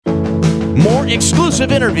More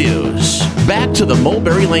exclusive interviews. Back to the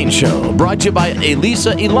Mulberry Lane Show, brought to you by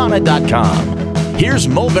ElisaElana.com. Here's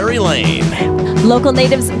Mulberry Lane. Local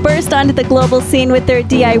natives burst onto the global scene with their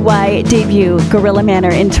DIY debut, Gorilla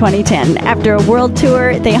Manor, in 2010. After a world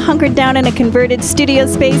tour, they hunkered down in a converted studio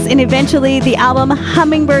space, and eventually the album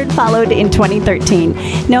Hummingbird followed in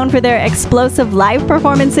 2013. Known for their explosive live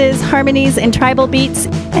performances, harmonies, and tribal beats,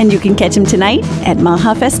 and you can catch them tonight at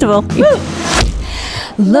Maha Festival. Woo!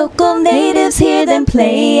 Local natives hear them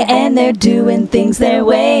play, and they're doing things their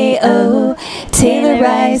way. Oh, Taylor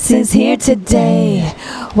Rice is here today.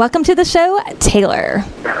 Welcome to the show, Taylor.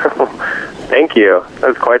 Thank you. That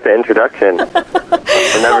was quite the introduction.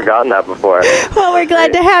 I've never gotten that before. Well, we're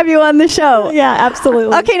glad to have you on the show. Yeah,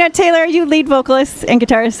 absolutely. Okay, now, Taylor, are you lead vocalist and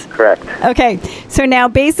guitarist? Correct. Okay, so now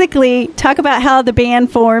basically talk about how the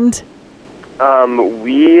band formed.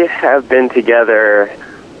 We have been together,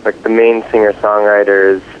 like the main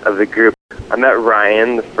singer-songwriters of the group. I met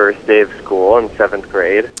Ryan the first day of school in 7th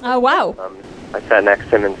grade. Oh, wow. I sat next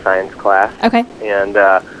to him in science class. Okay. And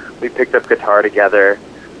we picked up guitar together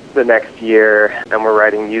the next year, and we're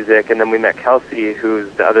writing music. And then we met Kelsey,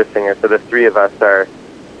 who's the other singer. So the three of us are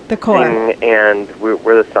the core, and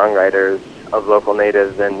we're the songwriters of Local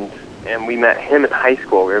Natives. And we met him in high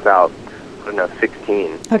school. We were about,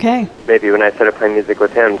 16. Okay. Maybe when I started playing music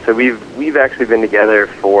with him. So we've actually been together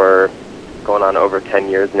for going on over 10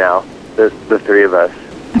 years now, the three of us.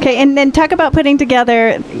 Okay, and then talk about putting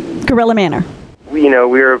together Gorilla Manor. We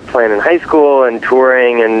were playing in high school and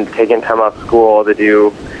touring and taking time off school to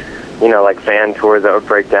do, like van tours that would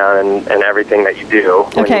break down and everything that you do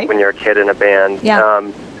when you're a kid in a band. Yeah.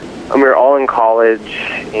 And we were all in college,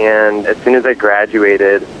 and as soon as I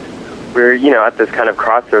graduated, we were, at this kind of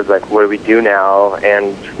crossroads, like, what do we do now?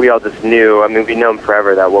 And we all just knew, we'd known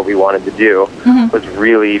forever that what we wanted to do was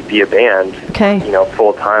really be a band,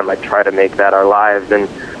 full time, like try to make that our lives. And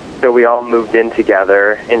so we all moved in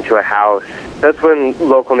together into a house. That's when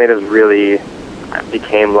Local Natives really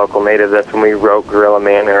became Local Natives. That's when we wrote Gorilla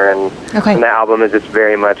Manor, and the album is just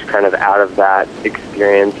very much kind of out of that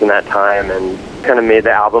experience and that time, and kind of made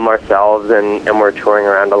the album ourselves, and we're touring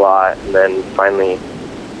around a lot, and then finally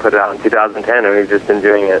put it out in 2010, and we've just been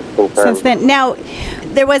doing it since then. Now,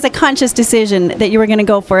 there was a conscious decision that you were going to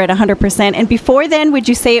go for it 100%, and before then, would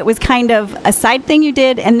you say it was kind of a side thing you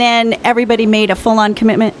did, and then everybody made a full-on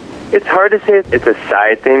commitment? It's hard to say it's a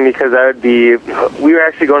side thing, because we were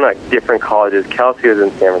actually going to different colleges. Kelsey was in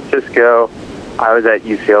San Francisco, I was at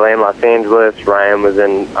UCLA in Los Angeles, Ryan was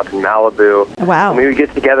up in Malibu. Wow. And we would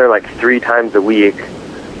get together like 3 times a week,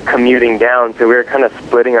 commuting down, so we were kind of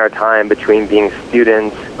splitting our time between being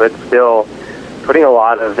students, but still putting a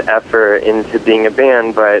lot of effort into being a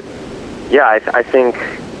band. But yeah, I think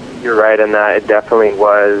you're right in that it definitely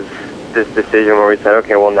was this decision where we said,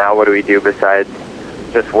 okay, well, now what do we do besides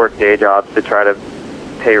just work day jobs to try to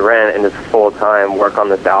pay rent, and just full-time work on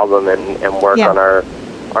this album and work on our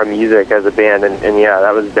music as a band. And yeah,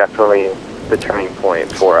 that was definitely the turning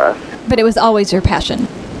point for us. But it was always your passion.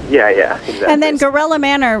 Yeah, exactly. And then Gorilla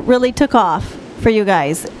Manor really took off for you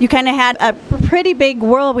guys. You kind of had a pretty big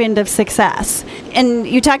whirlwind of success. And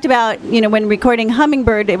you talked about, when recording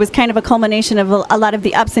Hummingbird, it was kind of a culmination of a lot of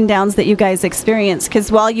the ups and downs that you guys experienced.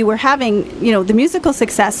 Because while you were having, the musical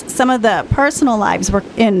success, some of the personal lives were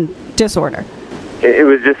in disorder. It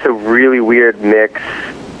was just a really weird mix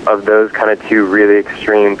of those kind of two really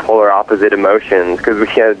extreme, polar opposite emotions. Because we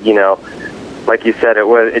had, like you said,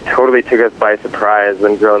 it totally took us by surprise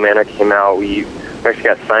when Gorilla Manor came out. We actually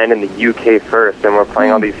got signed in the UK first, and we're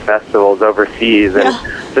playing all these festivals overseas, and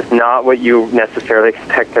just not what you necessarily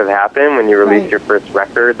expect to happen when you release your first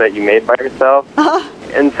record that you made by yourself.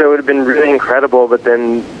 And so it would have been really incredible, but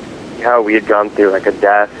then we had gone through like a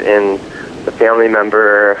death in the family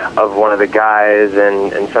member of one of the guys,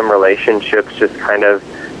 and some relationships just kind of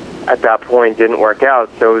at that point didn't work out.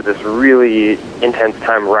 So it was this really intense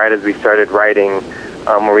time right as we started writing,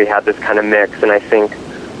 where we had this kind of mix. And I think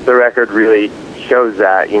the record really shows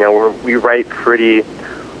that. We write pretty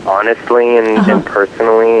honestly and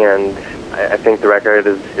personally, and I think the record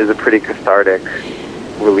is a pretty cathartic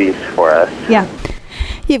release for us. Yeah.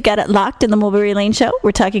 You've got it locked in the Mulberry Lane Show.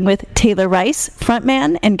 We're talking with Taylor Rice,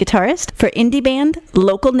 frontman and guitarist for indie band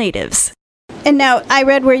Local Natives. And now, I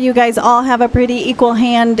read where you guys all have a pretty equal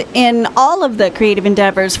hand in all of the creative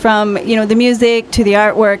endeavors, from, the music to the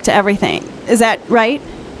artwork to everything. Is that right?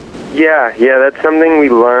 Yeah, that's something we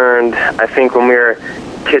learned, I think, when we were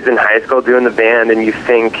kids in high school doing the band, and you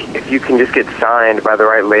think if you can just get signed by the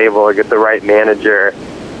right label or get the right manager.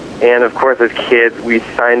 And of course, as kids, we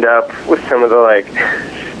signed up with some of the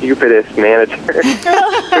stupidest managers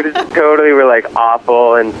who just totally were like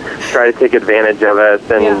awful and tried to take advantage of us.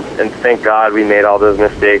 And thank God we made all those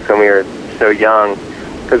mistakes when we were so young,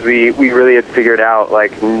 because we really had figured out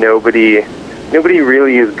like nobody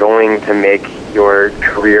really is going to make your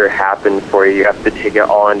career happen for you. You have to take it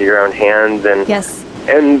all into your own hands. And Yes.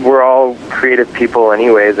 And we're all creative people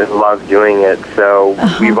anyways and love doing it. So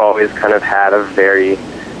we've always kind of had a very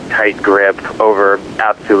tight grip over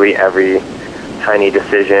absolutely every tiny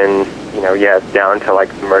decision, down to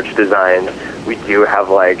like merch design. We do have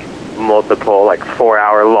like multiple like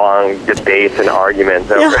 4-hour long debates and arguments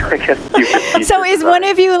over like a stupid piece So is one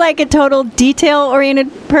of you like a total detail-oriented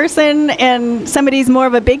person and somebody's more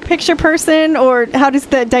of a big picture person, or how does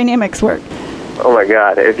the dynamics work? Oh my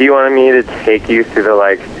God, if you wanted me to take you through the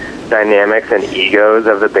like dynamics and egos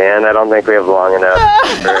of the band, I don't think we have long enough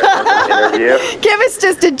for an interview. Give us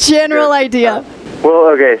just a general idea. Well,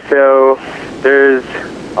 okay, so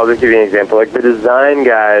I'll just give you an example. Like the design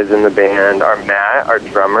guys in the band are Matt, our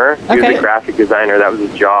drummer. He was a graphic designer. That was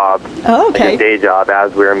his job. Oh, okay. Like a day job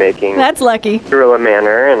as we were making That's lucky. Gorilla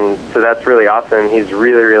Manor, and so that's really awesome. He's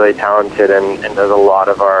really, really talented and does a lot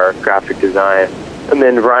of our graphic design. And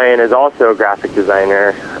then Ryan is also a graphic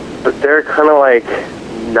designer, but they're kind of like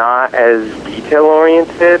not as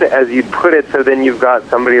detail-oriented as you'd put it. So then you've got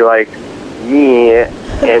somebody like me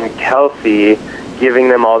and Kelsey giving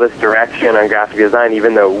them all this direction on graphic design,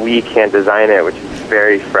 even though we can't design it, which is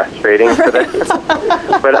very frustrating for them.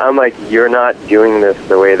 But I'm like, you're not doing this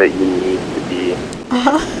the way that you need to be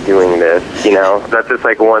doing this, That's just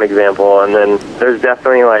like one example. And then there's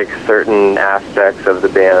definitely like certain aspects of the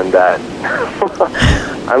band that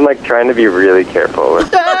I'm like trying to be really careful with.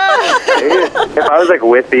 If I was like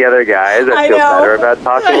with the other guys, I'd feel better about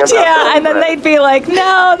talking about them. And then they'd be like,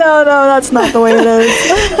 no, that's not the way it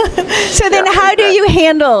is. So then how do you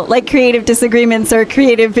handle like creative disagreements or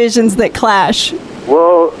creative visions that clash?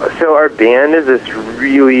 Well, so our band is this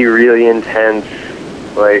really, really intense,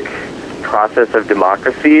 like, process of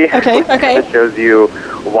democracy. Okay. It shows you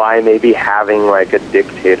why maybe having like a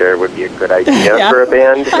dictator would be a good idea for a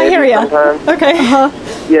band. I hear you. Sometimes. Okay.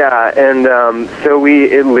 Yeah, and so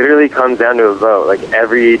it literally comes down to a vote. Like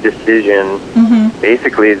every decision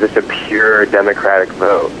basically is just a pure democratic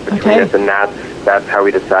vote between us, and that's how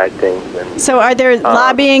we decide things. And, so are there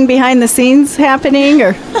lobbying behind the scenes happening,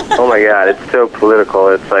 or? Oh my God, it's so political.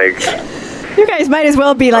 It's like you guys might as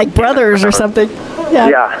well be like brothers or something.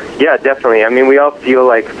 Yeah, definitely. I mean, we all feel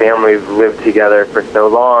like families lived together for so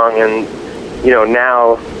long, and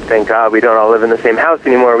now, thank God, we don't all live in the same house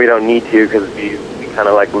anymore. We don't need to, because we kind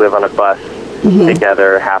of like live on a bus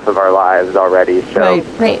together half of our lives already. So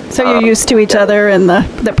right. So you're used to each other and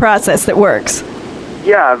the process that works.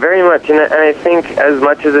 Yeah, very much. And I think as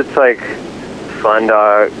much as it's like fun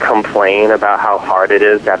to complain about how hard it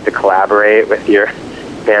is to have to collaborate with your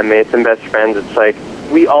bandmates and best friends, it's like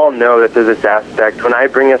we all know that there's this aspect. When I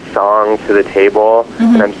bring a song to the table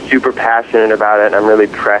and I'm super passionate about it and I'm really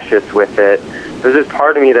precious with it, there's this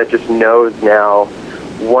part of me that just knows now,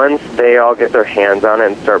 once they all get their hands on it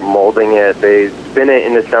and start molding it, they spin it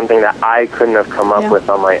into something that I couldn't have come up with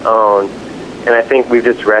on my own. And I think we've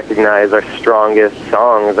just recognized our strongest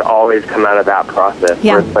songs always come out of that process.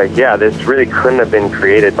 Where it's like, this really couldn't have been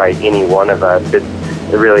created by any one of us. It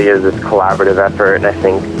really is this collaborative effort, and I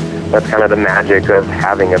think that's kind of the magic of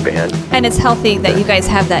having a band. And it's healthy that you guys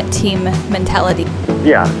have that team mentality.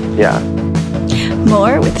 Yeah.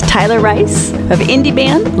 More with Tyler Rice of indie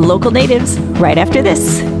band Local Natives right after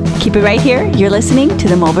this. Keep it right here. You're listening to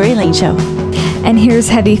The Mulberry Lane Show. And here's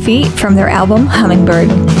Heavy Feet from their album Hummingbird.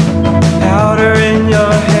 Powder in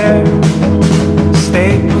your hair,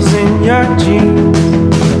 staples in your jeans,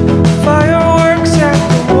 fireworks at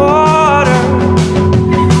the water.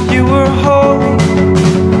 You were holding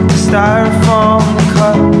the styrofoam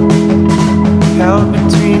cup held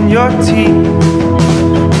between your teeth,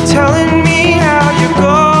 telling me how you're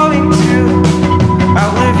going to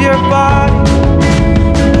outlive your body.